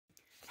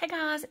Hey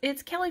guys,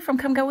 it's Kelly from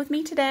Come Go With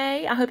Me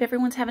today. I hope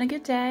everyone's having a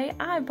good day.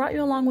 I brought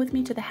you along with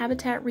me to the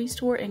Habitat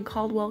Restore in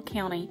Caldwell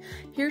County.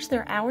 Here's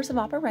their hours of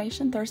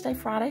operation, Thursday,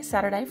 Friday,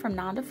 Saturday from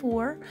 9 to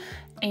 4.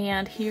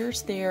 And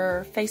here's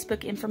their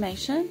Facebook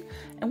information.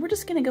 And we're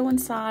just gonna go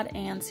inside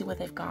and see what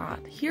they've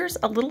got. Here's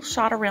a little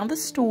shot around the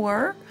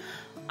store.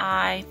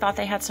 I thought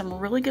they had some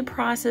really good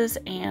prices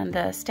and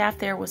the staff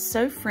there was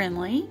so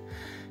friendly.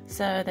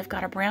 So they've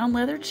got a brown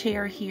leather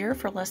chair here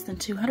for less than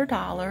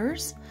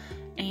 $200.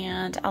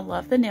 And I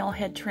love the nail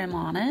head trim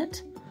on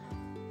it.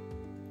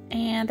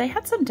 And they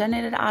had some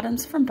donated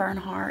items from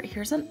Bernhardt.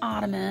 Here's an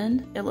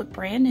ottoman. It looked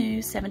brand new,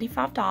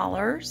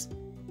 $75.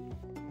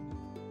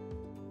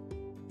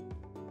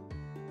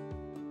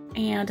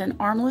 And an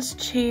armless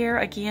chair,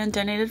 again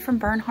donated from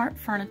Bernhardt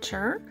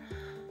Furniture,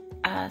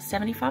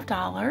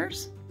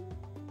 $75.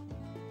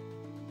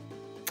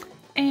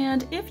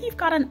 And if you've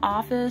got an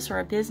office or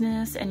a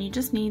business and you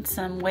just need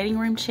some waiting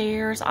room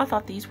chairs, I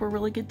thought these were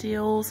really good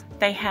deals.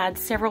 They had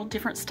several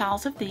different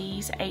styles of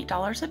these,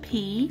 $8 a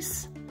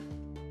piece.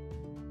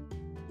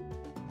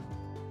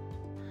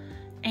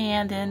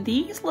 And then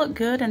these look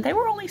good and they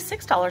were only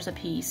 $6 a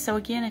piece. So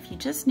again, if you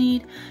just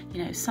need,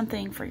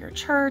 something for your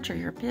church or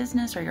your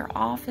business or your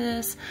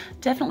office,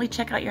 definitely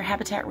check out your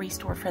Habitat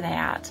Restore for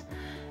that.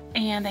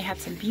 And they had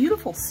some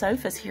beautiful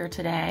sofas here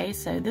today.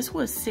 So this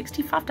was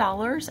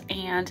 $65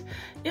 and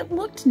it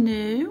looked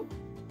new.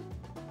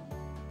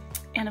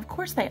 And of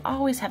course they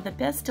always have the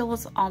best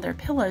deals on their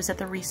pillows at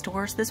the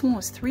Restores. This one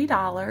was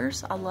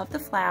 $3. I love the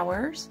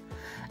flowers.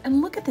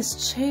 And look at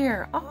this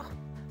chair. Oh,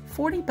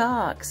 40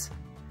 bucks.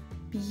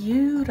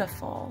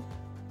 Beautiful.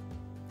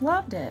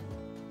 Loved it.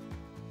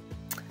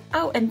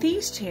 Oh, and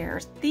these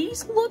chairs,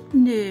 these look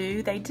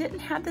new. They didn't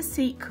have the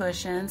seat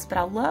cushions, but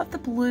I love the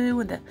blue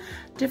and the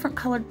different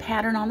colored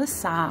pattern on the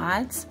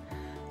sides.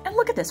 And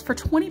look at this, for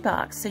 20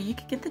 bucks. So you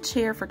could get the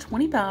chair for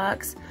 20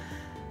 bucks,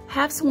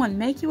 have someone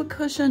make you a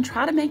cushion,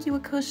 try to make you a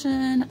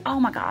cushion. Oh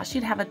my gosh,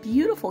 you'd have a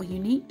beautiful,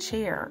 unique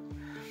chair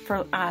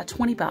for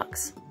 20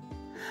 bucks.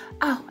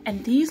 Oh,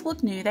 and these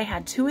look new. They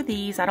had 2 of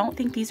these. I don't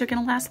think these are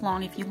going to last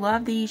long. If you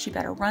love these, you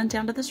better run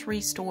down to this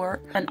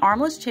Restore. An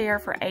armless chair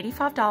for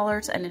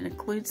 $85 and it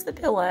includes the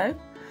pillow.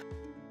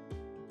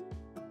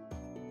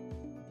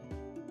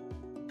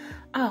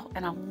 Oh,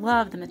 and I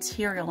love the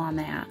material on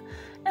that.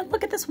 And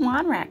look at this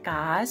wine rack,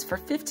 guys, for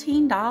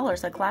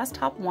 $15, a glass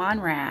top wine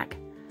rack.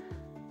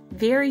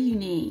 Very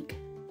unique.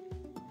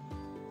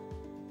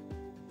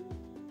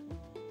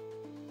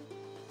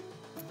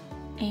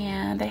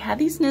 And they had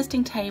these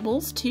nesting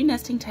tables, 2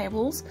 nesting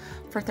tables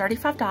for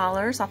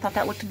 $35. I thought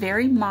that looked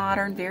very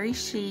modern, very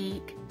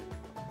chic.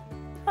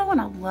 Oh,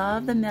 and I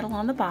love the metal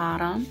on the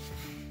bottom.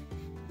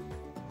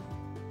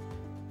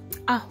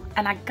 Oh,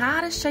 and I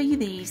gotta show you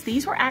these.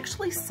 These were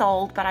actually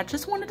sold, but I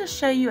just wanted to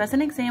show you as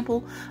an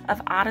example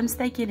of items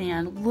they get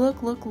in.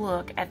 Look, look,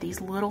 look at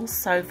these little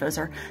sofas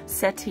or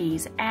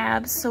settees.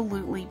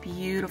 Absolutely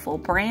beautiful,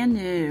 brand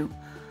new.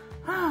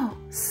 Oh,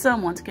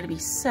 someone's gonna be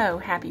so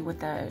happy with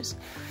those.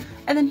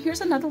 And then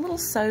here's another little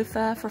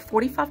sofa for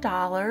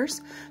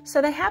 $45.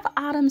 So they have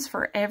items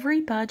for every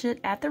budget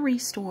at the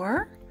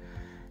Restore.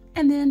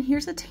 And then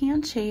here's a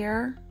tan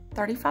chair,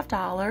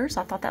 $35.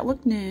 I thought that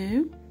looked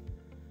new.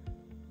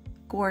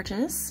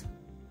 Gorgeous.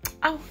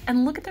 Oh,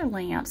 and look at their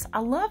lamps. I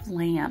love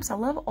lamps. I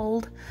love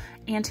old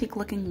antique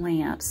looking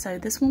lamps. So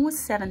this one was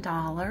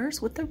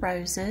 $7 with the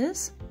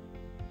roses.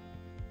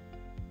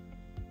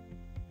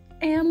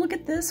 And look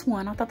at this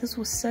one. I thought this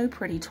was so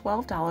pretty,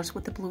 $12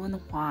 with the blue and the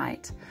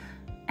white.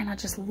 And I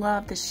just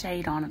love the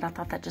shade on it. I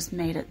thought that just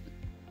made it.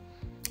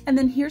 And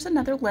then here's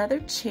another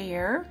leather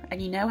chair.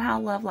 And you know how I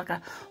love like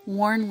a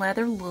worn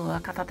leather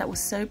look. I thought that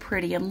was so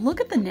pretty. And look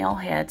at the nail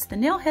heads. The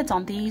nail heads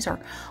on these are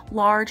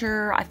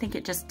larger. I think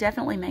it just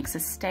definitely makes a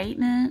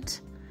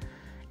statement.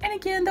 And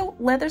again, the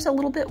leather's a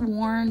little bit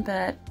worn,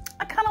 but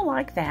I kind of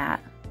like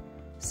that.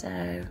 So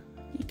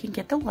you can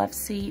get the love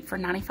seat for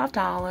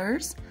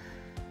 $95.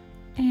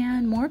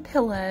 And more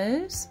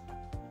pillows.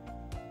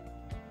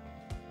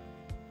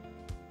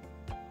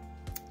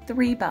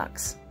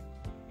 $3.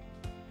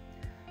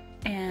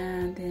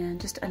 And then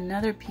just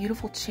another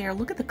beautiful chair.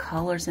 Look at the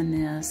colors in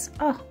this.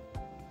 Oh,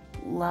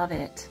 love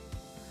it.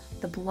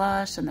 The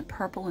blush and the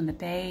purple and the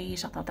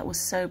beige. I thought that was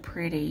so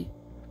pretty.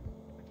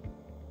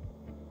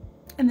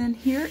 And then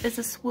here is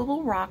a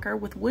swivel rocker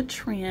with wood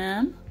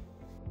trim.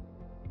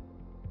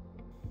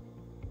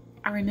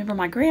 I remember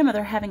my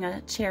grandmother having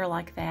a chair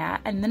like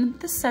that. And then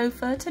the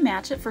sofa to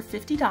match it for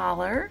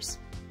 $50.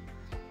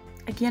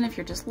 Again, if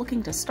you're just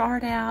looking to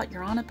start out,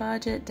 you're on a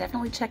budget,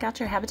 definitely check out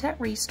your Habitat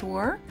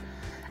Restore.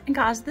 And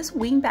guys, this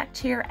wingback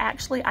chair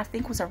actually I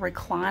think was a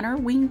recliner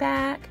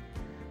wingback.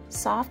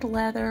 Soft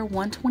leather,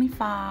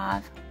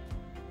 $125.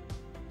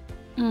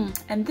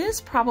 And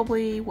this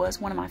probably was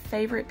one of my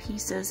favorite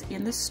pieces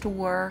in the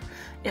store.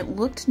 It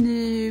looked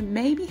new,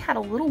 maybe had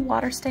a little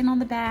water stain on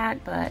the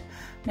back, but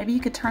maybe you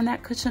could turn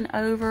that cushion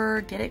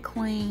over, get it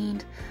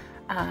cleaned.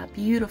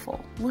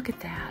 Beautiful. Look at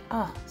that.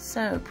 Oh,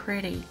 so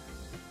pretty.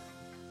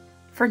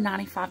 For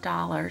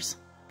 $95.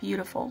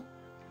 Beautiful.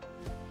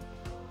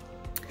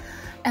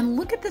 And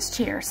look at this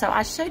chair. So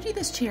I showed you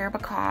this chair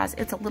because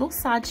it's a little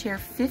side chair,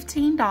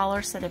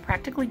 $15, so they're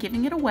practically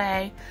giving it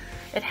away.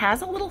 It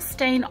has a little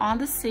stain on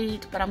the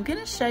seat, but I'm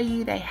gonna show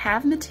you they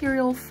have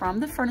material from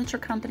the furniture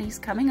companies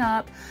coming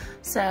up.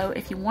 So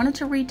if you wanted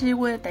to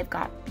redo it, they've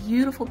got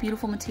beautiful,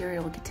 beautiful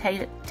material. You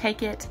can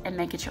take it and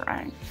make it your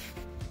own.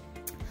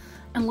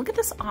 And look at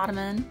this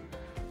ottoman,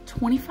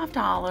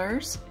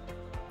 $25.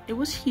 It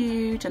was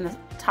huge and the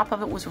top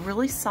of it was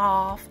really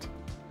soft.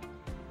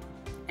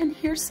 And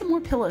here's some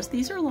more pillows.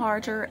 These are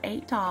larger,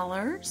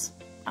 $8.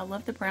 I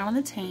love the brown and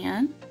the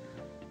tan.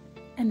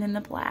 And then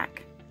the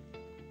black.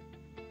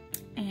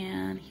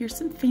 And here's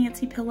some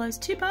fancy pillows.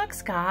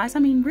 $2, guys. I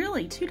mean,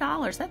 really,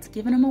 $2. That's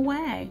giving them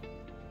away.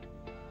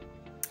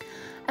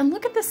 And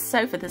look at this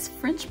sofa, this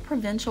French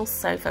provincial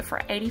sofa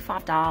for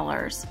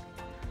 $85.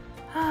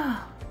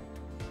 Oh,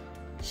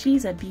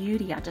 she's a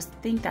beauty. I just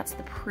think that's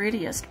the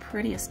prettiest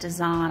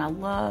design. I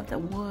love the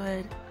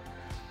wood.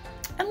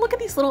 And look at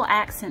these little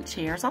accent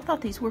chairs. I thought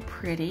these were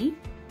pretty.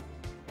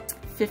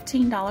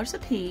 $15 a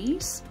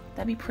piece.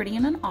 That'd be pretty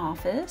in an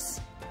office.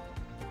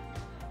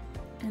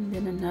 And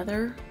then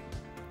another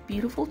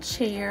beautiful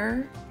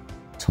chair,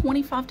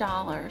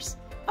 $25.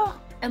 Oh,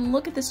 and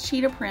look at this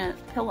cheetah print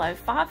pillow,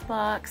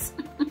 $5.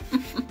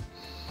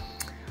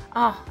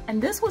 Oh, and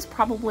this was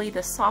probably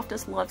the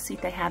softest love seat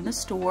they had in the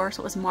store,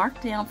 so it was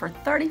marked down for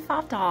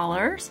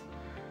 $35.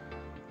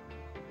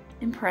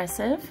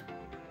 Impressive.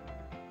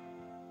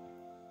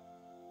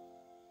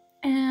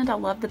 And I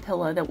love the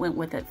pillow that went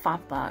with it,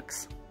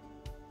 $5.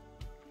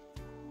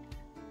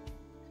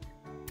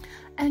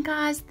 And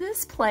guys,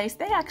 this place,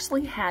 they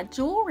actually had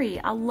jewelry.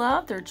 I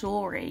love their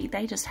jewelry.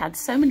 They just had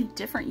so many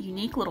different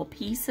unique little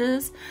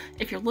pieces.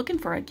 If you're looking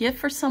for a gift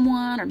for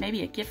someone or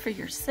maybe a gift for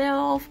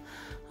yourself.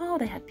 Oh,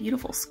 they had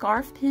beautiful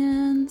scarf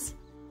pins.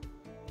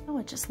 Oh,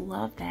 I just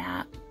love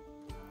that.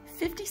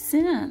 50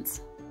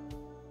 cents.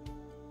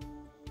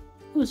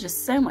 It was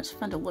just so much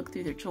fun to look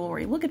through their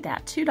jewelry. Look at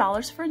that,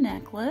 $2 for a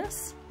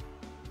necklace.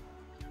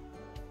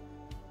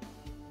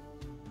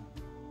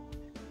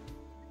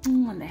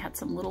 And they had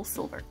some little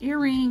silver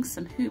earrings,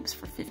 some hoops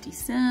for 50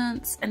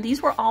 cents. And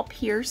these were all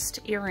pierced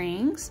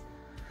earrings.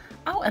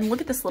 Oh, and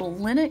look at this little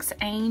Lenox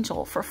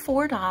angel for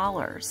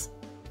 $4.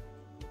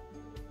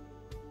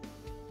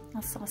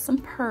 I saw some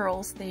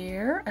pearls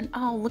there. And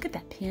oh, look at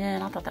that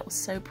pin. I thought that was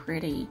so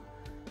pretty.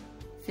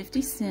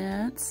 50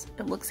 cents.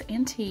 It looks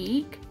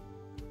antique.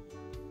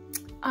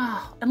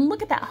 Oh, and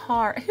look at that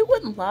heart. Who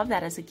wouldn't love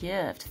that as a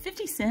gift?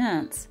 50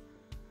 cents.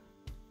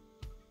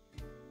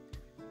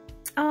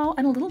 Oh,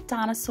 and a little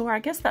dinosaur. I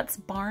guess that's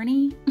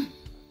Barney.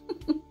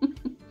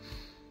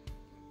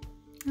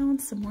 Oh,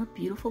 and some more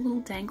beautiful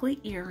little dangly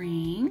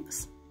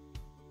earrings.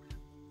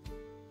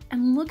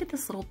 And look at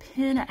this little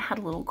pin. It had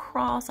a little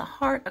cross, a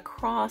heart, a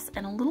cross,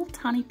 and a little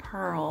tiny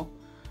pearl.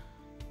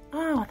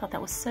 Oh, I thought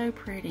that was so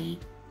pretty.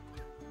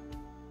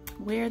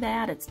 Wear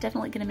that. It's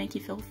definitely going to make you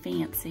feel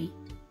fancy.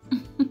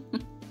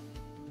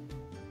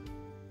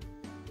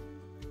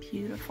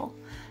 Beautiful.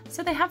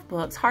 So they have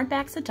books,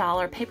 hardbacks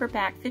 $1,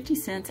 paperback 50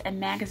 cents, and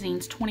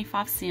magazines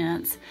 25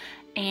 cents.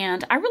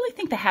 And I really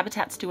think the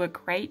Habitats do a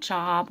great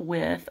job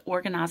with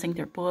organizing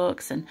their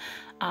books and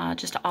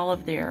just all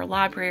of their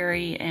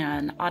library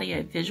and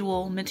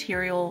audio-visual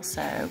material.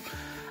 So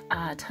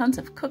tons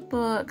of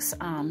cookbooks,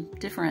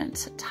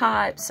 different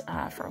types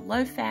for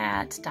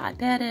low-fat,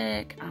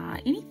 diabetic,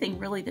 anything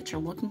really that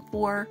you're looking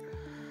for.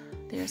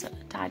 There's a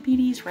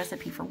diabetes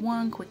recipe for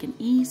one, quick and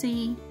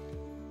easy.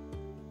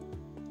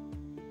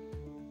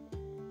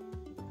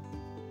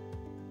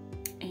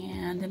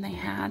 And then they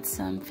had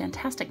some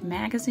fantastic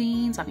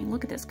magazines. I mean,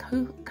 look at this,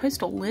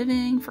 Coastal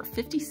Living for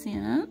 50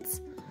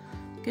 cents.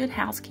 Good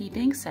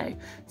Housekeeping. So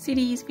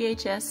CDs,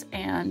 VHS,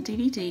 and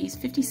DVDs,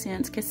 50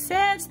 cents.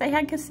 Cassettes, they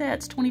had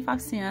cassettes,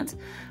 25 cents.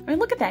 I mean,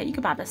 look at that. You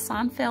could buy the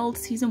Seinfeld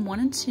season 1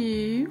 and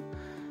 2,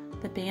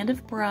 the Band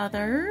of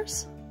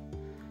Brothers.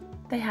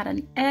 They had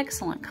an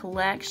excellent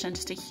collection,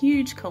 just a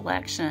huge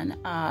collection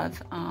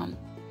of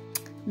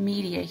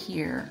media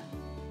here.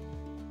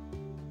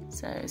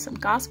 So some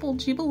Gospel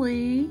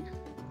Jubilee.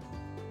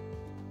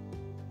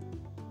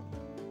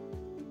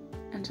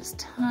 And just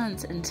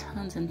tons and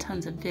tons and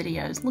tons of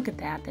videos. Look at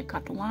that. They've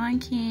got The Lion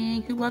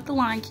King. Who loved The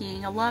Lion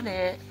King? I love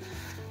it.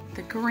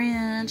 The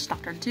Grinch,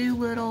 Dr.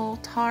 Dolittle,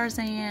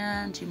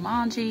 Tarzan,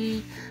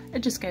 Jumanji. It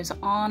just goes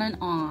on and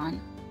on.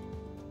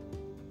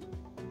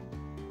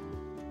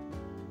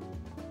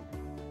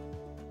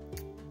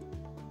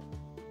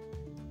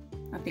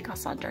 I think I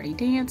saw Dirty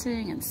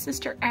Dancing and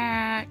Sister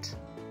Act.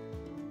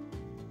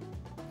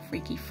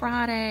 Freaky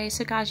Friday.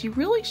 So guys, you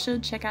really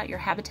should check out your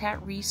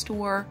Habitat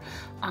Restore.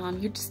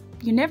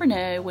 You never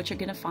know what you're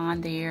gonna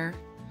find there.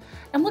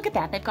 And look at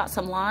that, they've got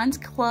some Lions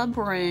Club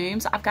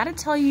brooms. I've got to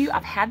tell you,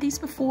 I've had these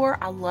before.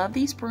 I love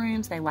these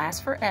brooms, they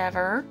last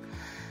forever.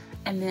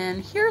 And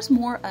then here's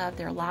more of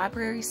their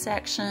library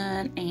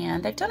section,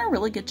 and they've done a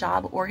really good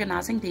job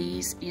organizing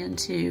these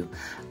into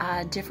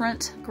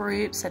different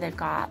groups. So they've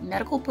got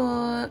medical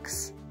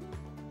books,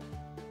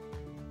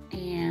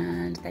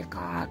 and they've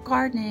got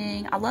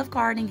gardening. I love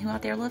gardening. Who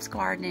out there loves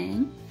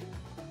gardening?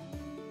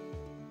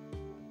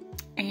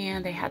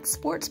 And they had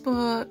sports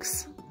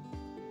books.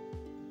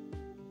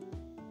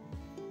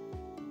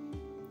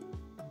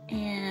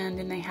 And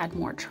then they had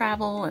more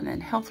travel and then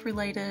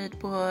health-related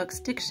books,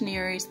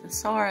 dictionaries,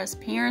 thesaurus,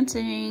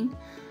 parenting,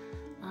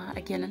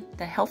 again,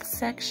 the health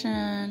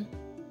section.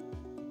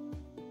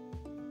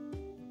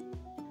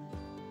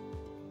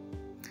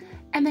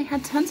 And they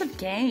had tons of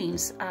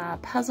games,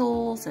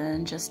 puzzles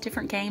and just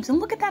different games. And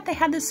look at that, they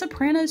had this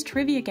Sopranos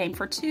trivia game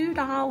for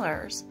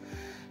 $2.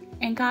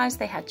 And guys,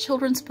 they had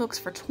children's books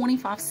for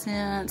 25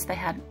 cents. They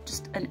had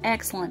just an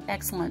excellent,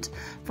 excellent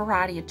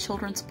variety of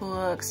children's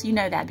books. You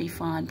know that'd be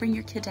fun. Bring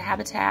your kid to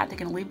Habitat. They're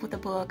gonna leave with a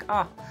book.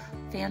 Oh,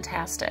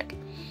 fantastic.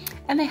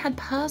 And they had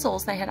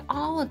puzzles. They had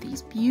all of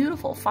these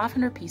beautiful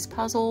 500-piece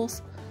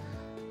puzzles.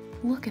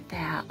 Look at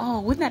that.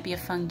 Oh, wouldn't that be a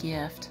fun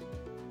gift?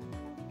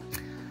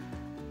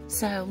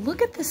 So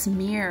look at this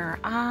mirror.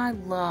 I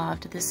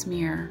loved this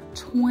mirror.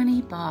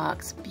 20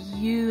 bucks.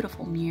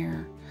 Beautiful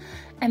mirror.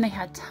 And they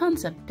had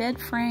tons of bed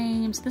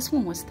frames. This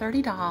one was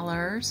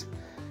 $30,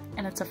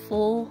 and it's a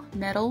full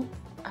metal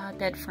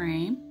bed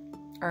frame,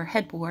 or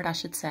headboard, I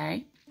should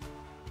say.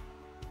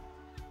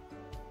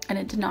 And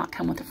it did not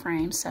come with a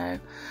frame, so.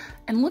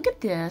 And look at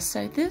this.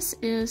 So this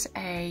is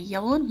a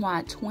yellow and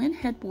white twin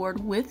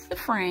headboard with the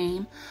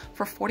frame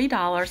for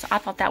 $40. I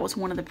thought that was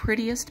one of the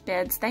prettiest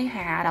beds they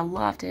had. I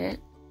loved it.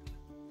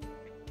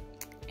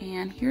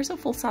 And here's a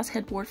full-size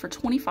headboard for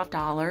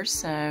 $25,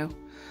 so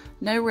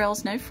no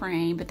rails, no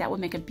frame, but that would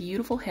make a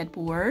beautiful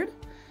headboard.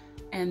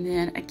 And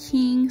then a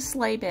king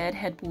sleigh bed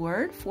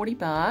headboard, 40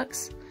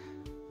 bucks.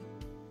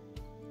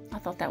 I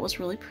thought that was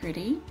really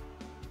pretty.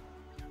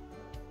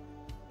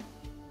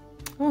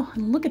 Oh,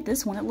 and look at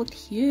this one. It looked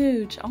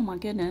huge. Oh my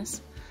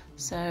goodness.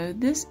 So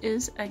this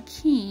is a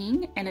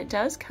king, and it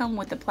does come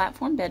with the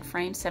platform bed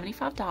frame,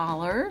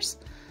 $75.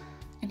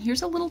 And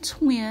here's a little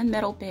twin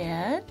metal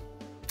bed.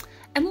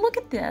 And look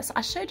at this. I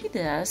showed you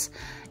this.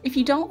 If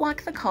you don't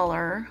like the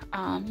color,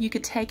 you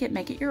could take it,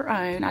 make it your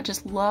own. I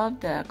just love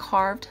the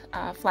carved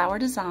flower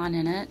design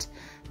in it.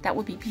 That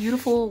would be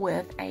beautiful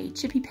with a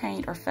chippy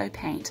paint or faux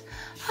paint.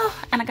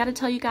 Oh, and I got to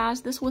tell you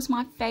guys, this was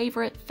my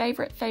favorite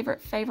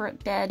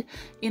bed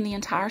in the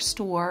entire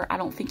store. I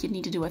don't think you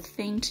need to do a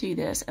thing to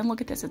this. And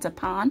look at this. It's a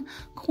pine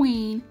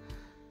queen,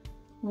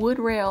 wood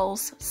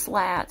rails,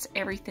 slats,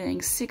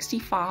 everything,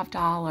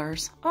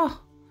 $65. Oh,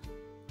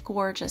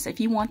 gorgeous. If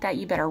you want that,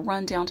 you better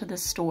run down to the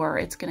store.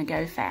 It's going to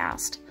go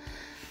fast.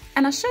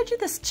 And I showed you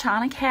this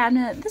china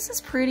cabinet. This is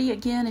pretty.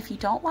 Again, if you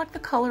don't like the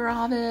color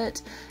of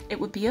it, it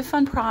would be a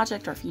fun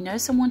project. Or if you know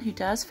someone who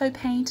does faux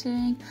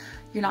painting,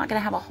 you're not going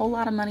to have a whole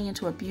lot of money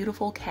into a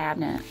beautiful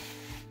cabinet.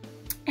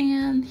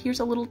 And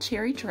here's a little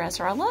cherry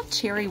dresser. I love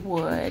cherry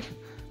wood.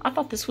 I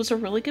thought this was a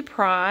really good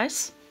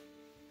price.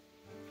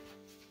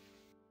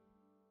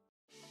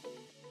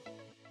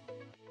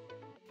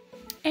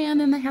 And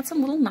then they had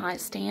some little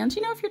nightstands.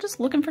 You know, if you're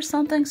just looking for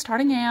something,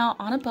 starting out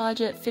on a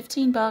budget,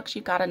 15 bucks,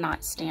 you've got a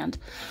nightstand.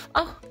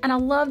 Oh, and I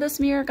love this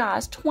mirror,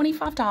 guys,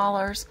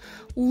 $25.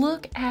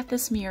 Look at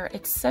this mirror.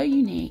 It's so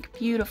unique,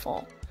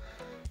 beautiful.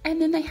 And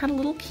then they had a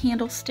little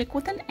candlestick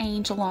with an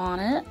angel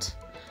on it.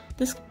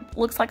 This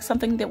looks like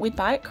something that we'd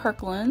buy at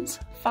Kirkland's,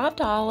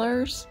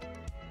 $5.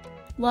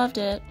 Loved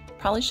it.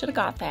 Probably should have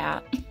got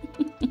that.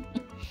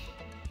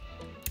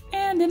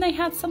 And then they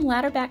had some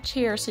ladder back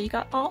chairs. So you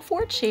got all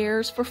 4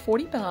 chairs for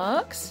 40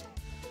 bucks.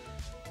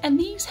 And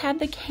these had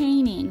the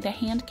caning, the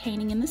hand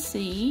caning in the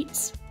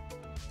seats.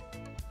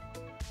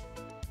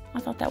 I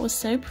thought that was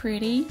so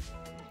pretty.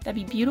 That'd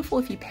be beautiful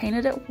if you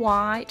painted it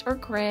white or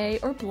gray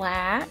or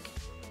black.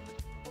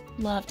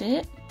 Loved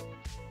it.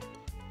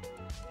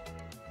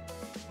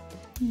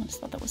 I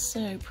just thought that was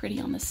so pretty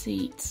on the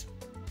seats.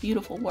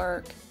 Beautiful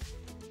work.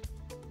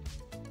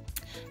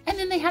 And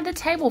then they had the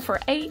table for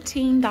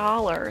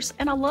 $18.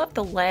 And I love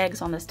the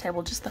legs on this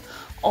table, just the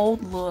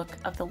old look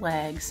of the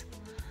legs.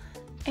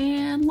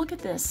 And look at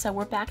this. So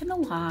we're back in the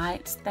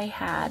lights. They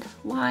had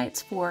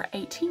lights for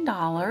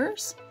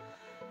 $18.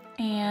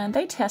 And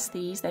they test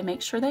these. They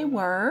make sure they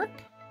work.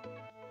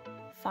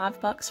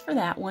 $5 for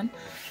that one.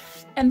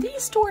 And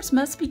these stores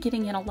must be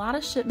getting in a lot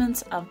of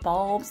shipments of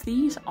bulbs.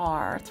 These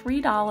are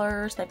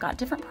 $3. They've got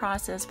different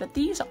prices, but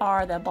these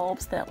are the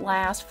bulbs that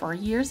last for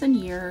years and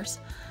years.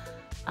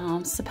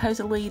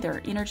 Supposedly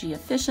they're energy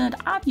efficient.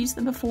 I've used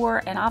them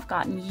before and I've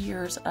gotten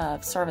years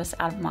of service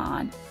out of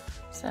mine.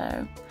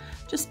 So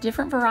just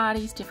different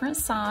varieties, different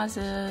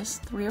sizes,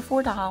 $3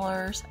 or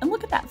 $4. And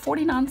look at that,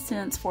 49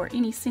 cents for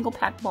any single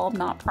pack bulb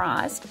not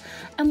priced.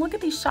 And look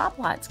at these shop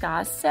lights,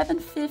 guys,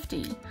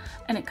 $7.50.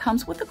 And it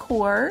comes with a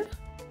cord.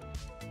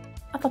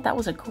 I thought that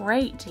was a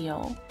great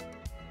deal.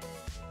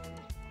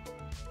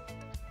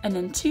 And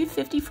then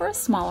 $2.50 for a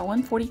smaller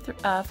one,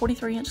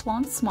 43-inch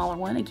long smaller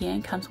one.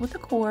 Again, comes with a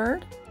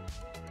cord.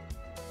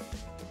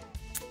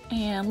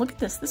 And look at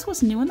this. This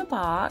was new in the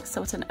box,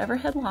 so it's an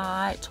overhead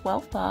light,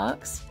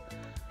 $12.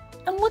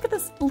 And look at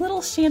this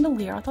little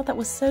chandelier. I thought that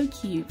was so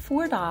cute,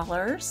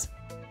 $4.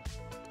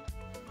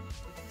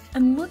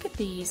 And look at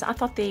these. I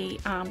thought they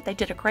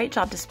did a great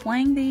job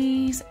displaying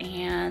these,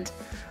 and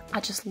I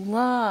just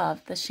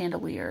love the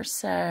chandeliers.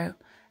 So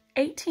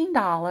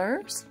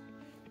 $18.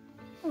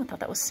 Oh, I thought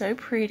that was so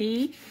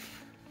pretty.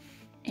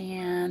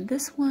 And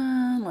this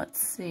one, let's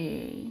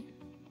see,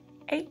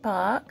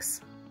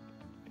 $8.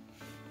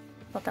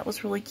 Thought that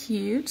was really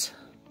cute.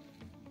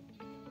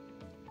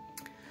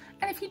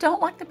 And if you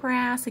don't like the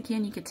brass,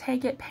 again, you could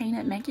take it, paint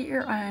it, make it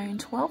your own,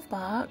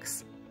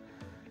 $12.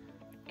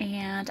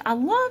 And I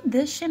love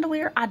this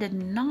chandelier. I did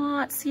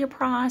not see a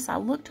price. I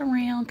looked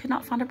around, could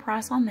not find a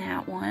price on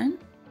that one.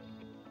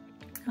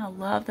 I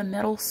love the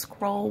metal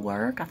scroll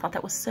work. I thought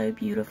that was so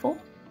beautiful.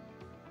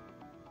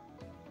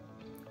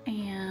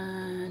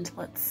 And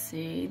let's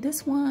see,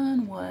 this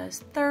one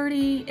was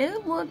 $30.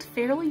 It looked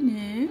fairly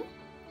new.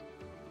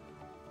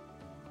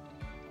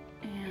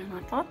 And I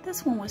thought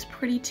this one was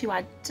pretty too.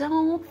 I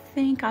don't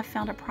think I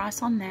found a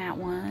price on that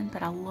one,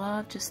 but I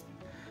love just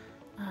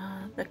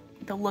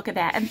the look of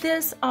that. And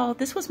this, oh,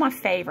 this was my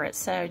favorite,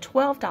 so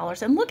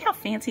 $12. And look how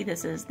fancy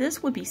this is.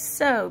 This would be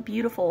so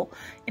beautiful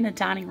in a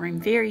dining room,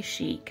 very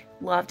chic.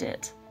 Loved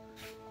it.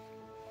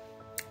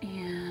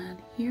 And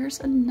here's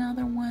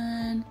another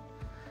one.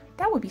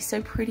 That would be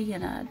so pretty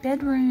in a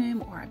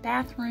bedroom or a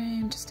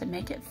bathroom, just to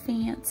make it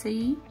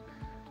fancy.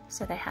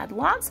 So they had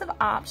lots of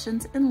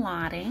options in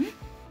lighting.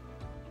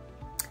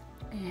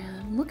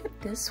 And look at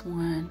this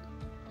one.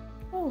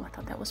 Oh, I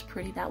thought that was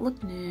pretty. That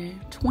looked new.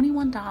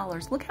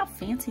 $21. Look how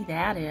fancy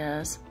that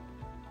is.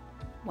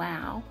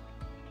 Wow.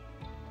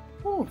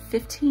 Oh,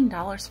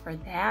 $15 for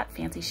that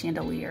fancy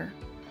chandelier.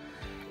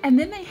 And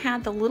then they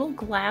had the little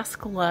glass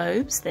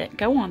globes that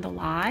go on the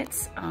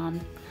lights.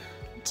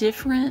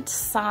 Different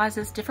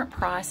sizes, different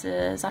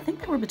prices. I think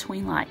they were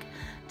between like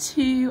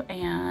 $2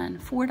 and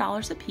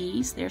 $4 a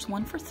piece. There's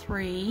one for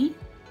 $3.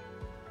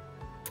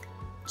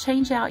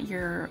 Change out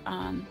your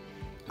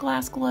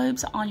glass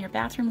globes on your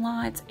bathroom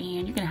lights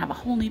and you're gonna have a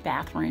whole new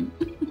bathroom.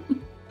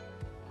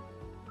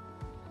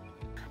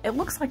 It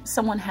looks like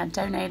someone had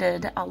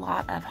donated a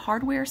lot of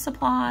hardware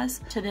supplies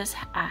to this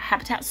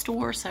Habitat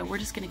store, so we're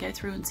just gonna go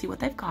through and see what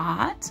they've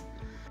got.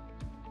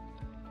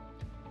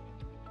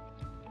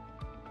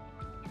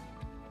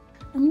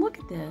 And look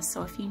at this.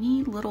 So if you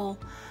need little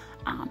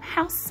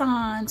house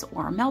signs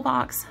or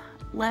mailbox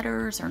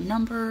letters or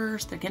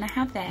numbers, they're gonna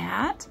have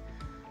that.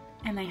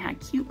 And they had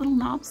cute little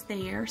knobs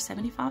there,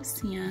 75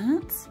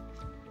 cents.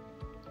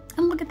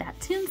 And look at that,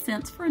 10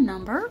 cents for a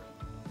number.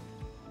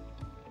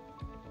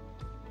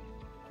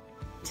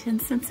 10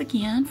 cents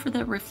again for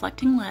the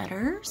reflecting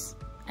letters.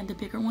 And the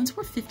bigger ones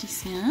were 50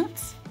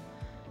 cents.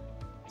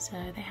 So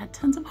they had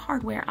tons of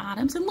hardware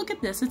items. And look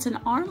at this, it's an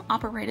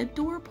arm-operated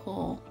door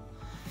pull.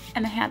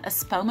 And they had a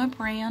Spoma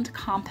brand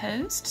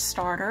compost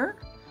starter.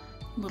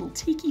 Little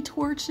tiki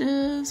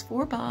torches,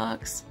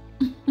 $4.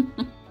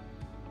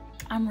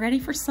 I'm ready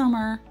for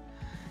summer.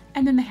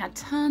 And then they had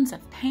tons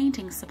of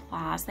painting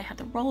supplies. They had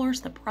the rollers,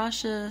 the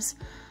brushes,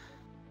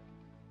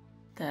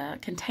 the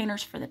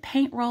containers for the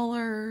paint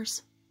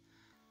rollers.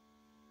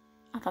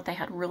 I thought they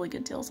had really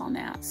good deals on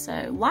that.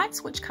 So light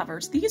switch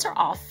covers, these are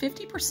all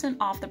 50%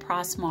 off the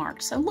price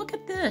marked. So look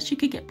at this, you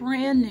could get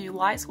brand new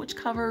light switch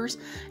covers.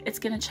 It's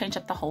gonna change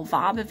up the whole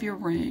vibe of your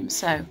room.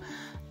 So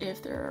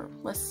if they're,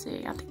 let's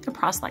see, I think they're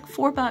priced like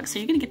 $4, so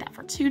you're gonna get that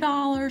for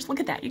 $2. Look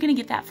at that, you're gonna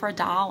get that for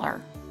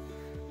 $1.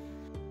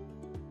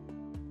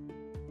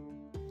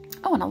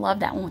 Oh, and I love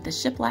that one with the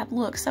shiplap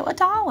look, so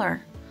 $1.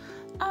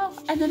 Oh,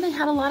 and then they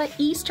had a lot of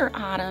Easter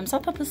items. I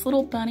thought this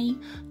little bunny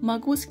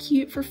mug was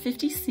cute for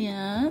 50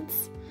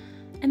 cents.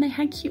 And they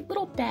had cute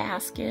little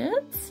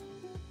baskets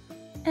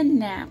and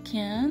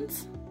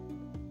napkins.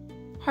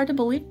 Hard to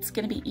believe it's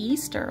gonna be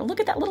Easter. Look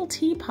at that little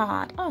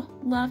teapot. Oh,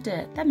 loved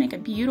it. That'd make a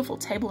beautiful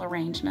table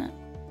arrangement.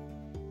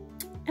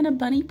 And a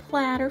bunny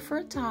platter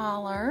for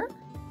 $1.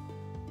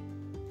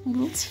 A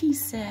little tea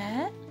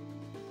set.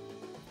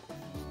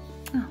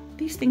 Oh,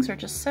 these things are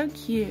just so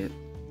cute.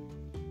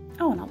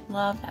 Oh, and I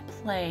love that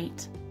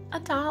plate.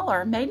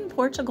 $1, made in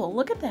Portugal.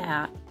 Look at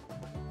that.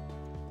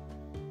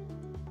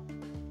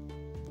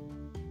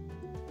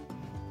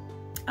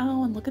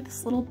 Oh, and look at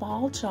this little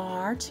ball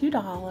jar,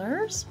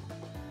 $2.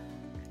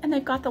 And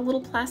they've got the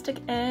little plastic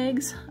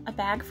eggs, a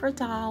bag for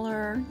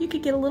 $1. You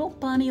could get a little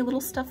bunny, a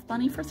little stuffed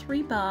bunny for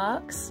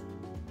 $3.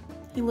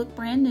 He looked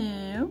brand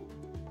new.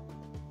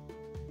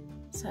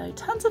 So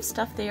tons of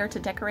stuff there to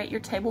decorate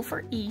your table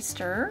for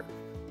Easter.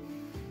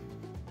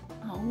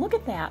 Oh, look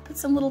at that. Put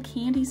some little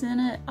candies in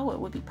it. Oh, it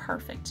would be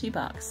perfect.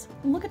 $2.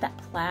 Look at that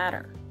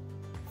platter.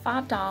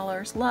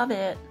 $5. Love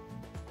it.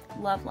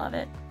 Love, love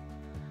it.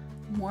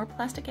 More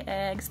plastic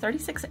eggs.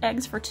 36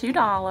 eggs for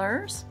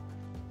 $2.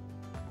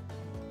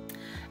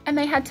 And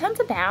they had tons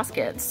of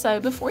baskets. So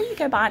before you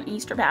go buy an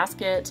Easter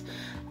basket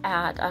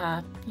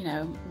at you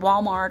know,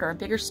 Walmart or a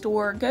bigger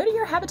store, go to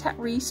your Habitat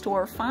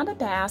Restore, find a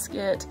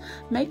basket,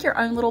 make your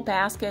own little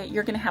basket.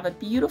 You're gonna have a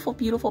beautiful,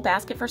 beautiful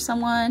basket for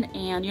someone,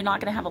 and you're not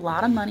gonna have a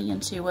lot of money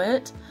into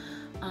it.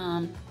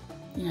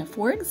 You know,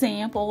 for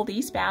example,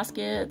 these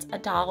baskets,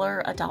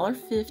 $1,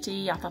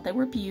 $1.50. I thought they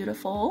were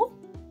beautiful.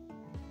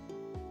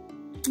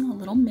 A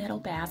little metal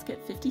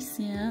basket, 50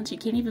 cents. You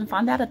can't even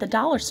find that at the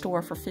dollar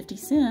store for 50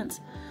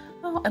 cents.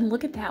 Oh, and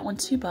look at that one,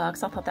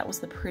 $2. I thought that was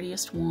the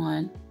prettiest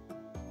one.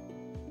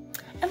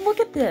 And look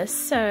at this.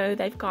 So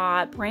they've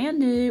got brand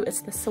new,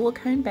 it's the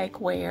silicone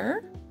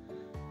bakeware.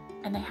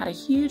 And they had a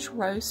huge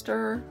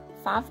roaster,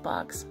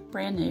 $5,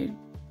 brand new.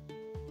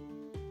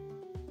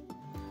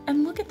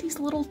 And look at these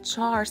little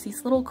jars,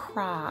 these little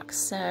crocks.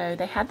 So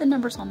they had the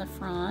numbers on the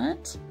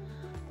front.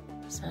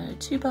 So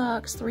 $2,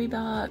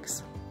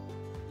 $3.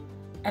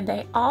 And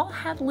they all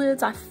had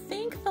lids. I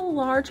think the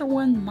larger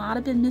one might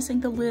have been missing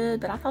the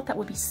lid, but I thought that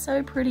would be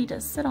so pretty to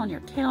sit on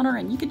your counter,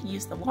 and you could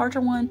use the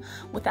larger one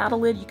without a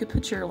lid. You could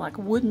put your like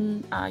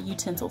wooden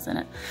utensils in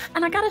it.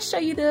 And I gotta show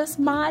you this.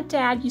 My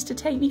dad used to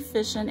take me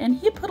fishing, and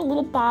he put a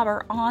little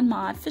bobber on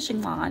my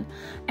fishing line,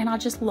 and I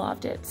just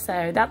loved it.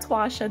 So that's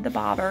why I showed the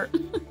bobber.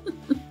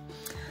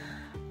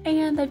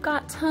 And they've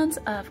got tons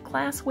of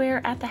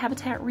glassware at the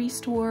Habitat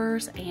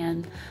Restores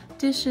and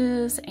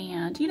dishes.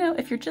 And you know,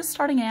 if you're just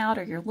starting out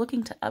or you're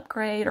looking to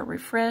upgrade or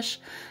refresh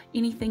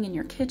anything in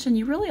your kitchen,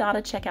 you really ought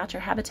to check out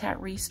your Habitat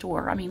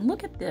Restore. I mean,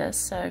 look at this.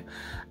 So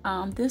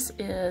this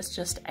is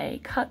just a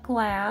cut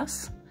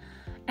glass.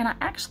 And I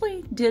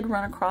actually did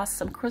run across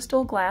some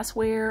crystal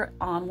glassware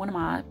on one of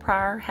my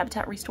prior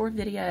Habitat Restore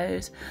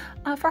videos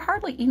for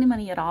hardly any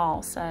money at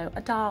all. So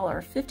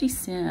 $1, 50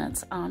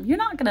 cents. You're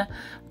not gonna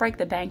break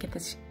the bank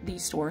at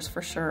these stores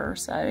for sure.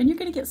 So, and you're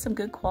gonna get some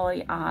good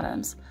quality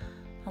items.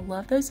 I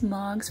love those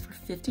mugs for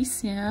 50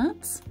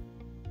 cents.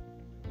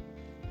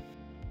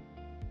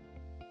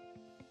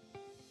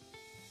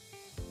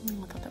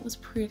 I thought that was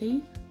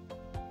pretty.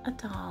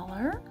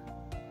 $1.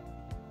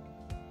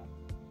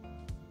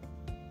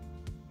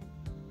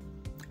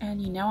 And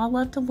you know I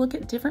love to look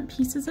at different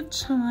pieces of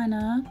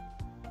china.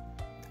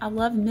 I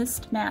love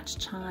mismatched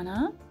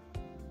china.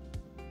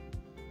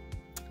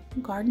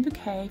 Garden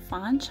bouquet,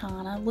 fine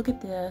china. Look at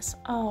this.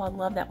 Oh, I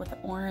love that with the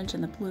orange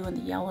and the blue and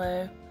the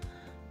yellow.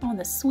 Oh, and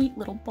the sweet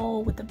little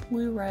bowl with the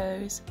blue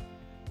rose.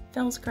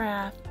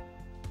 Felsgraf,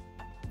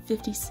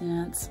 50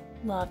 cents.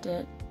 Loved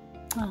it.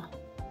 Oh.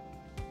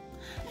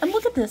 And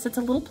look at this. It's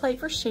a little plate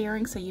for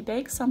sharing. So you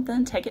bake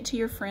something, take it to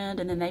your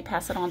friend, and then they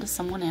pass it on to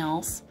someone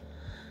else.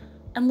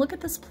 And look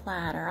at this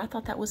platter. I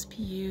thought that was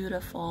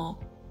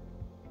beautiful.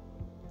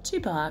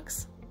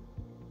 $2.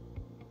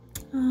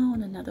 Oh,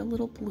 and another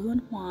little blue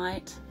and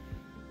white.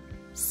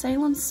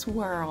 Salem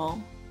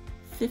swirl,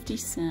 50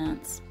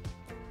 cents.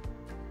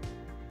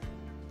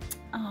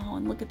 Oh,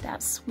 and look at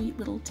that sweet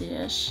little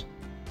dish,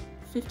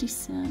 50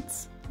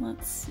 cents.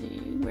 Let's see,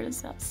 where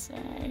does that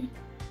say?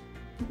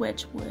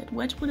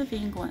 Wedgwood of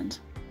England.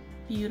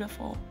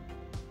 Beautiful.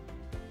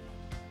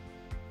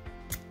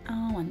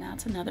 Oh, and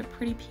that's another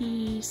pretty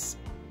piece.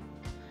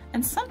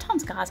 And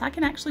sometimes, guys, I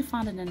can actually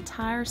find an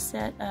entire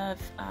set of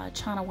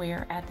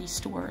chinaware at these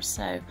stores.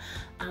 So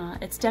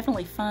it's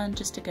definitely fun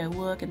just to go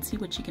look and see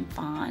what you can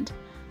find.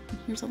 And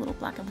here's a little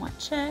black and white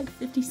check,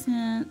 50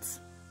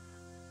 cents.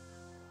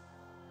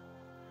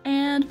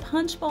 And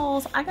punch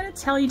bowls. I gotta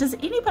tell you, does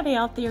anybody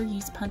out there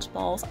use punch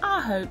bowls? I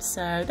hope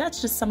so.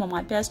 That's just some of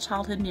my best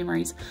childhood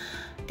memories.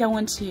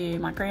 Going to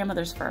my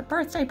grandmother's for a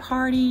birthday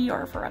party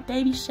or for a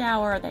baby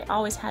shower, they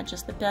always had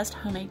just the best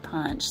homemade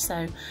punch.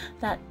 So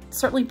that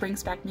certainly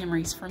brings back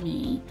memories for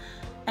me.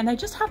 And they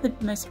just have the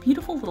most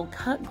beautiful little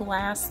cut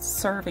glass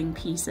serving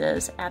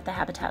pieces at the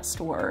Habitat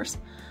stores.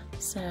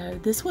 So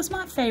this was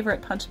my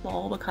favorite punch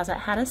bowl because it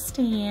had a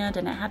stand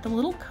and it had the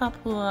little cup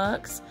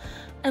hooks.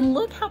 And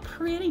look how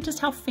pretty, just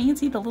how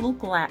fancy the little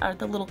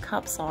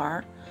cups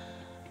are.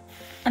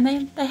 And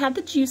they had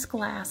the juice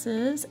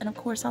glasses, and of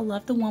course I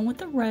love the one with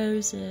the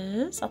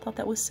roses. I thought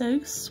that was so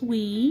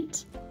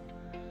sweet.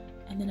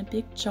 And then a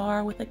big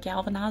jar with a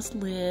galvanized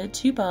lid,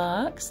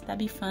 $2. That'd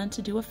be fun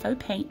to do a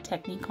faux paint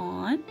technique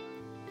on.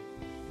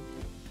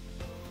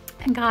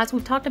 And guys,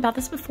 we've talked about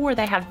this before.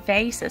 They have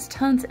vases,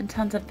 tons and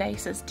tons of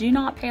vases. Do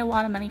not pay a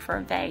lot of money for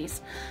a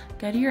vase.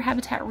 Go to your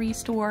Habitat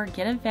Restore,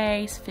 get a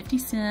vase, 50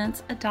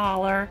 cents,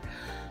 $1.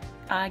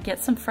 Get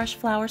some fresh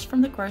flowers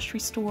from the grocery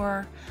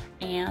store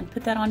and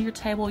put that on your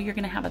table. You're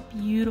going to have a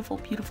beautiful,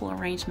 beautiful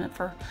arrangement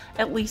for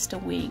at least a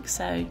week.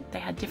 So they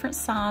had different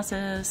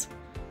sizes,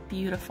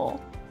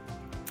 beautiful.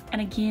 And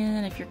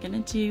again, if you're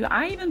going to do,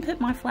 I even put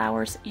my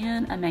flowers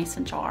in a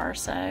mason jar.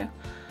 So,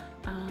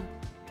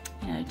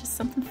 you know, just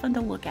something fun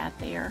to look at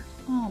there.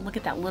 Oh, look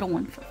at that little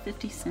one for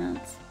 50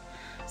 cents.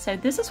 So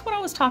this is what I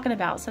was talking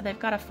about. So they've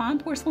got a fine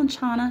porcelain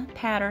china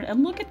pattern,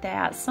 and look at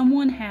that.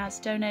 Someone has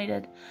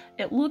donated,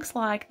 it looks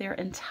like their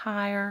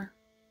entire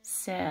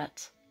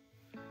set.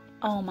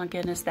 Oh my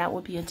goodness, that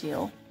would be a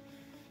deal.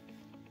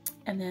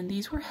 And then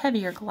these were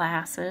heavier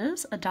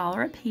glasses,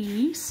 $1 a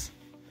piece.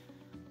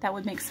 That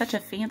would make such a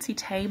fancy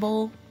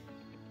table.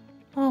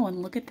 Oh,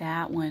 and look at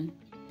that one.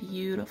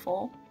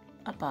 Beautiful,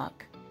 $1.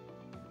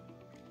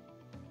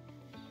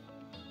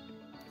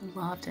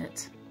 Loved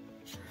it.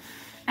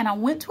 And I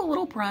went to a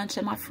little brunch,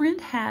 and my friend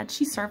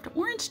she served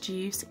orange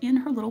juice in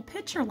her little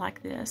pitcher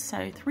like this. So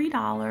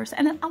 $3.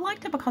 And I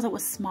liked it because it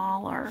was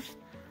smaller.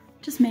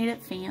 Just made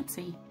it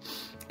fancy.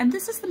 And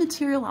this is the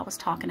material I was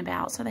talking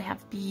about. So they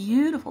have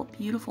beautiful,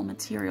 beautiful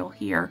material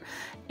here.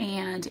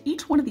 And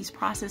each one of these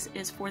prices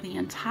is for the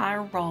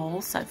entire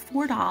roll. So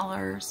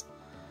 $4,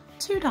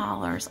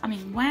 $2. I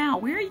mean, wow,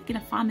 where are you going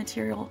to find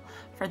material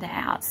for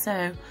that?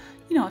 So,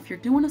 you know, if you're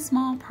doing a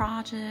small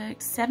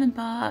project,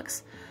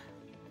 $7,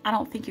 I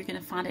don't think you're going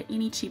to find it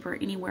any cheaper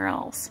anywhere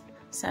else.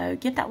 So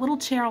get that little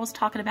chair I was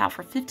talking about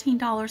for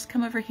 $15.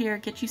 Come over here,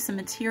 get you some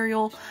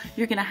material.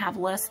 You're going to have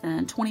less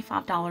than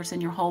 $25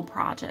 in your whole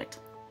project.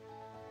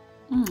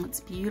 It's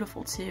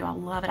beautiful too. I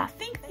love it. I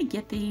think they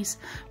get these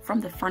from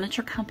the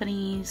furniture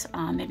companies,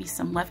 maybe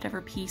some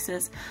leftover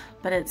pieces,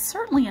 but it's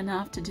certainly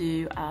enough to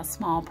do a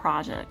small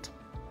project.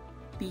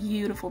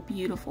 Beautiful,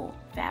 beautiful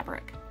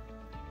fabric.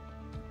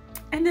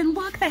 And then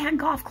look, they had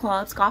golf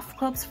clubs for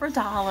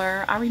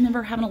 $1. I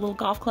remember having a little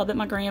golf club at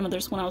my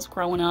grandmother's when I was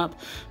growing up,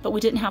 but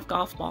we didn't have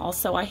golf balls,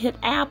 so I hit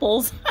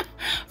apples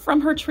from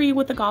her tree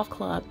with the golf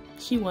club.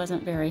 She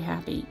wasn't very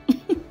happy.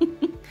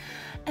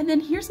 And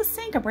then here's a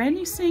sink, a brand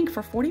new sink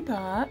for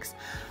 $40.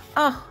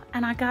 Oh,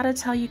 and I gotta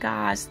tell you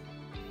guys,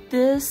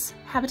 this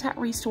Habitat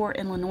Restore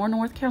in Lenoir,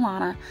 North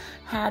Carolina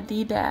had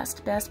the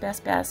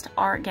best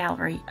art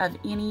gallery of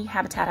any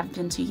Habitat I've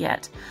been to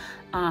yet.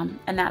 And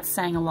that's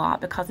saying a lot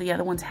because the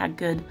other ones had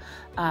good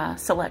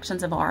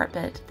selections of art,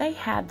 but they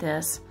had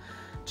this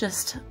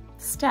just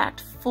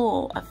stacked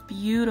full of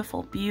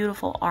beautiful,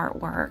 beautiful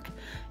artwork.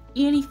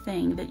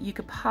 Anything that you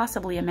could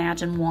possibly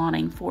imagine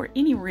wanting for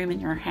any room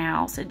in your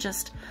house.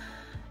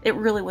 It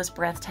really was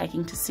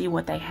breathtaking to see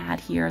what they had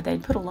here.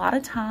 They'd put a lot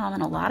of time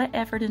and a lot of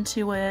effort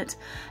into it.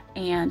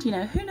 And, you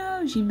know, who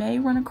knows, you may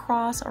run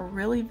across a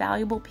really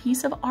valuable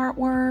piece of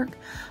artwork.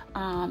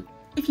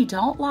 If you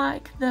don't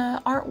like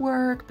the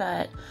artwork,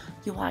 but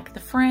you like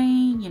the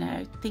frame, you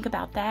know, think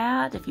about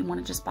that if you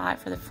want to just buy it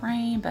for the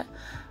frame. But,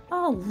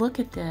 oh, look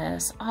at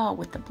this. Oh,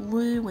 with the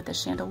blue, with the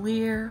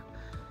chandelier.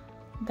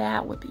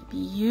 That would be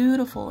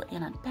beautiful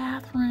in a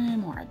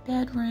bathroom or a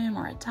bedroom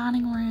or a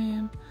dining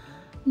room.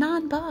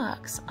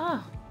 $9.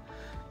 Oh,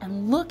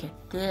 and look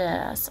at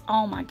this.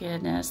 Oh my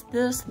goodness,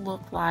 this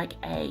looked like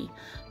a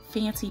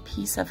fancy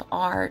piece of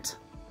art,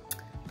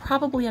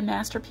 probably a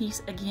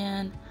masterpiece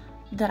again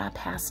that I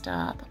passed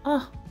up.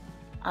 Oh,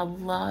 I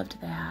loved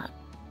that.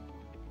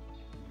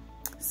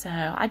 So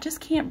I just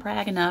can't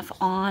brag enough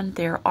on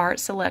their art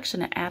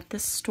selection at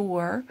this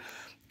store,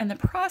 and the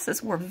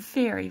prices were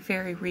very,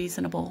 very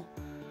reasonable.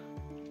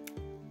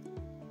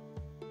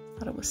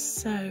 I thought it was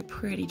so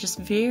pretty, just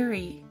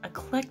very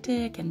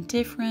eclectic and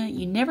different.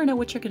 You never know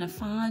what you're going to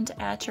find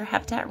at your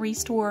Habitat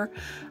Restore.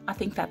 I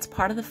think that's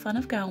part of the fun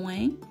of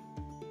going.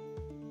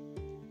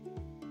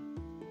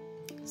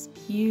 It's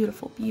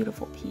beautiful,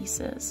 beautiful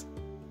pieces.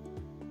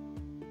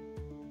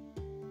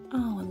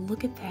 Oh, and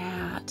look at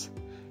that.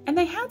 And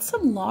they had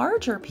some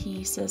larger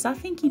pieces. I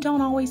think you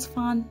don't always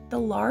find the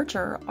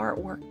larger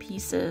artwork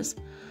pieces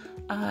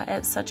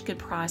at such good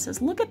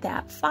prices. Look at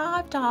that,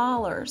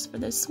 $5 for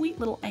those sweet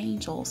little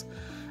angels.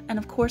 And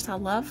of course, I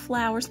love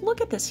flowers. Look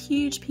at this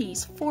huge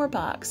piece,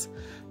 $4.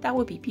 That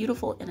would be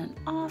beautiful in an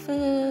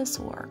office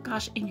or,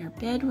 gosh, in your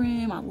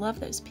bedroom. I love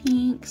those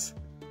pinks.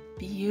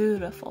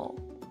 Beautiful.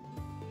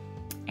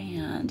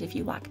 And if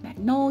you like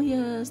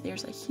magnolias,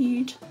 there's a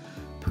huge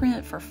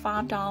print for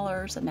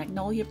 $5, a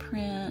magnolia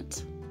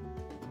print.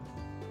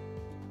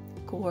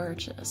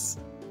 Gorgeous.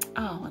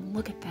 Oh, and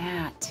look at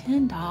that,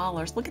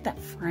 $10. Look at that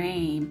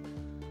frame.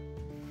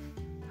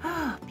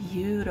 Ah,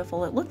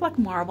 beautiful. It looked like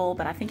marble,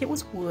 but I think it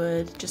was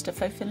wood, just a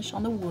faux finish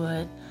on the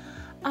wood.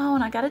 Oh,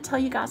 and I gotta tell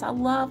you guys, I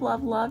love,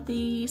 love, love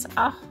these.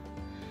 Oh,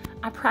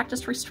 I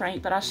practiced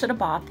restraint, but I should have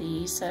bought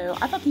these. So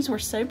I thought these were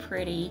so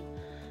pretty.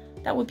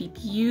 That would be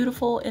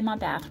beautiful in my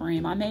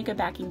bathroom. I may go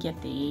back and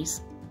get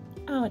these.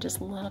 Oh, I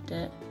just loved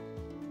it.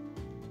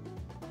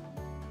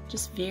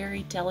 Just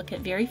very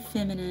delicate, very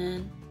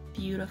feminine,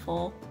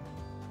 beautiful.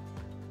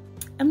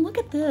 And look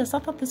at this. I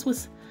thought this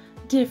was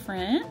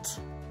different,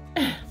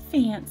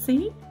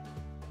 fancy.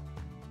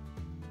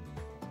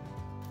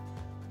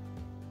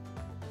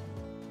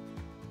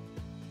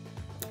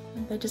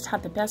 They just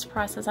had the best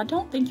prices. I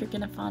don't think you're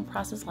going to find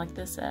prices like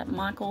this at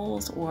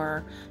Michael's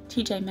or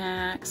TJ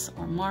Maxx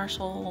or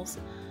Marshall's.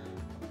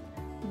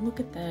 Look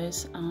at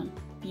those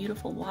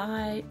beautiful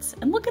lights.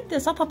 And look at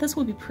this. I thought this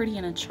would be pretty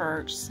in a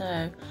church.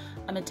 So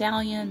a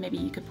medallion, maybe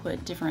you could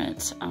put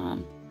different,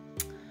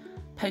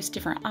 post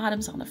different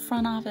items on the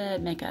front of it,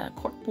 make a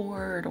cork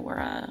board or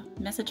a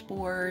message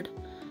board.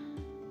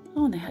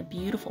 Oh, and they had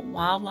beautiful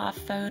wildlife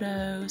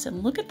photos.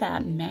 And look at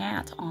that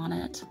mat on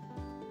it.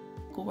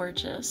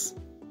 Gorgeous.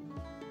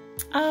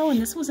 Oh,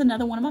 and this was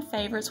another one of my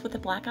favorites with the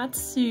Black-Eyed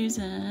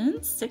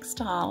Susans,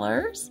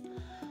 $6.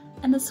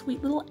 And the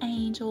sweet little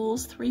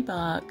angels,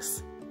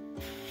 $3.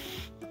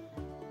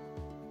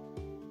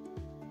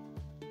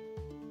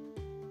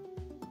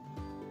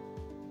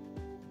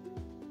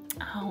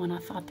 Oh, and I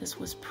thought this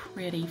was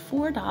pretty.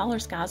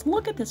 $4, guys.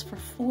 Look at this for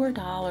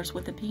 $4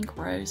 with the pink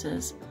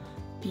roses.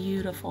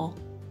 Beautiful.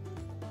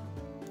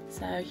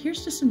 So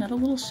here's just another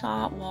little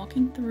shop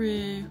walking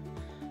through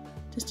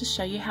just to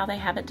show you how they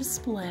have it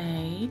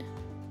displayed.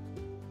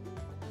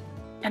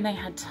 And they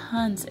had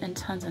tons and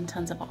tons and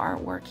tons of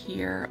artwork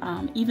here,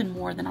 even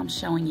more than I'm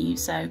showing you.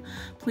 So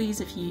please,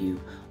 if you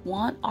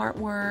want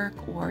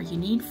artwork or you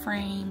need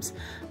frames,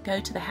 go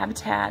to the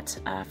Habitat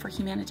for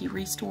Humanity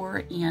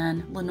Restore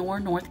in Lenoir,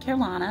 North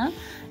Carolina,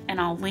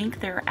 and I'll link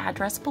their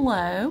address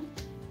below.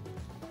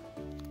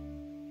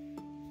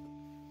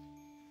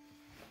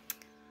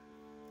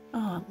 Oh,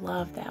 I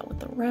love that with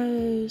the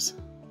rose.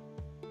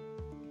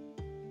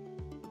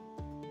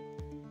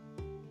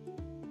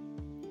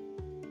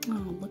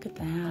 Oh, look at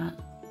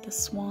that. The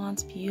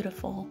swan's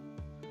beautiful.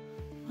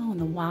 Oh, and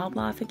the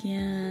wildlife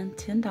again,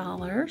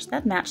 $10.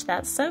 That matched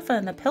that sofa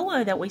and the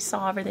pillow that we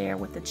saw over there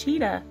with the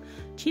cheetah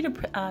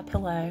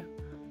pillow.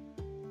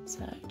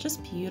 So,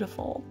 just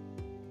beautiful.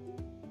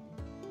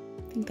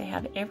 I think they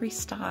have every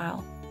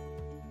style.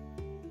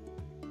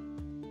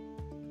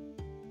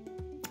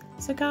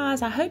 So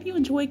guys, I hope you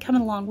enjoyed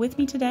coming along with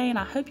me today, and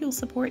I hope you'll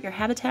support your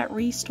Habitat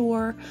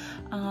Restore.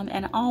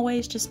 And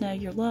always just know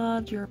you're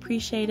loved, you're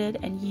appreciated,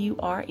 and you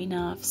are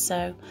enough.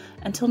 So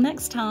until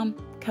next time,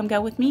 come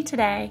go with me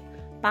today.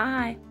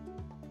 Bye.